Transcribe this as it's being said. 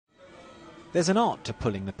There's an art to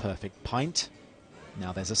pulling the perfect pint.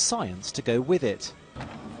 Now there's a science to go with it.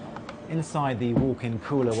 Inside the walk-in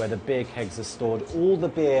cooler where the beer kegs are stored, all the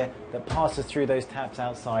beer that passes through those taps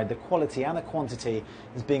outside, the quality and the quantity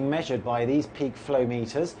is being measured by these peak flow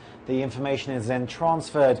meters. The information is then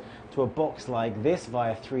transferred to a box like this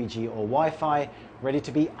via 3G or Wi-Fi, ready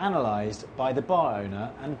to be analysed by the bar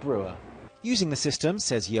owner and brewer. Using the system,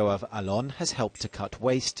 says Yoav Alon, has helped to cut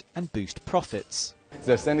waste and boost profits.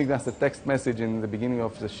 They're sending us a text message in the beginning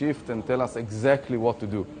of the shift and tell us exactly what to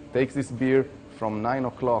do. Take this beer from 9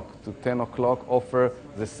 o'clock to 10 o'clock, offer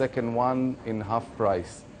the second one in half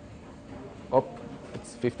price.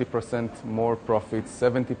 It's 50% more profit,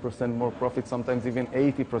 70% more profit, sometimes even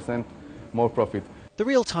 80% more profit. The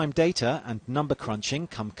real-time data and number crunching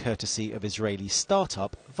come courtesy of Israeli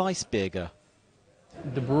startup Weissberger.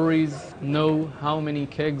 The breweries know how many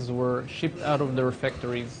kegs were shipped out of their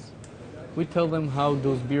factories. We tell them how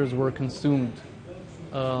those beers were consumed,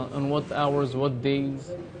 on what hours, what days,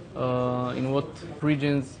 in what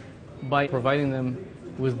regions. By providing them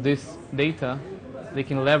with this data, they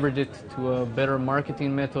can leverage it to better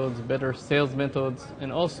marketing methods, better sales methods,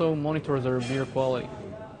 and also monitor their beer quality.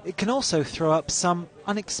 It can also throw up some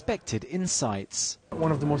unexpected insights.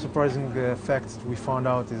 One of the most surprising facts we found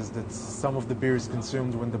out is that some of the beer is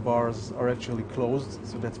consumed when the bars are actually closed,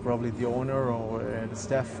 so that's probably the owner or the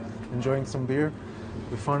staff enjoying some beer.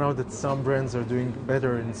 We found out that some brands are doing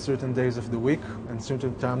better in certain days of the week and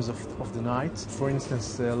certain times of the night. For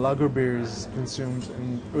instance, lager beer is consumed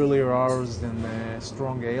in earlier hours than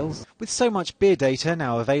strong ales. With so much beer data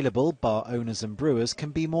now available, bar owners and brewers can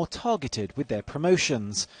be more targeted with their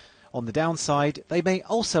promotions. On the downside, they may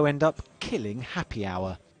also end up killing happy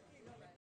hour.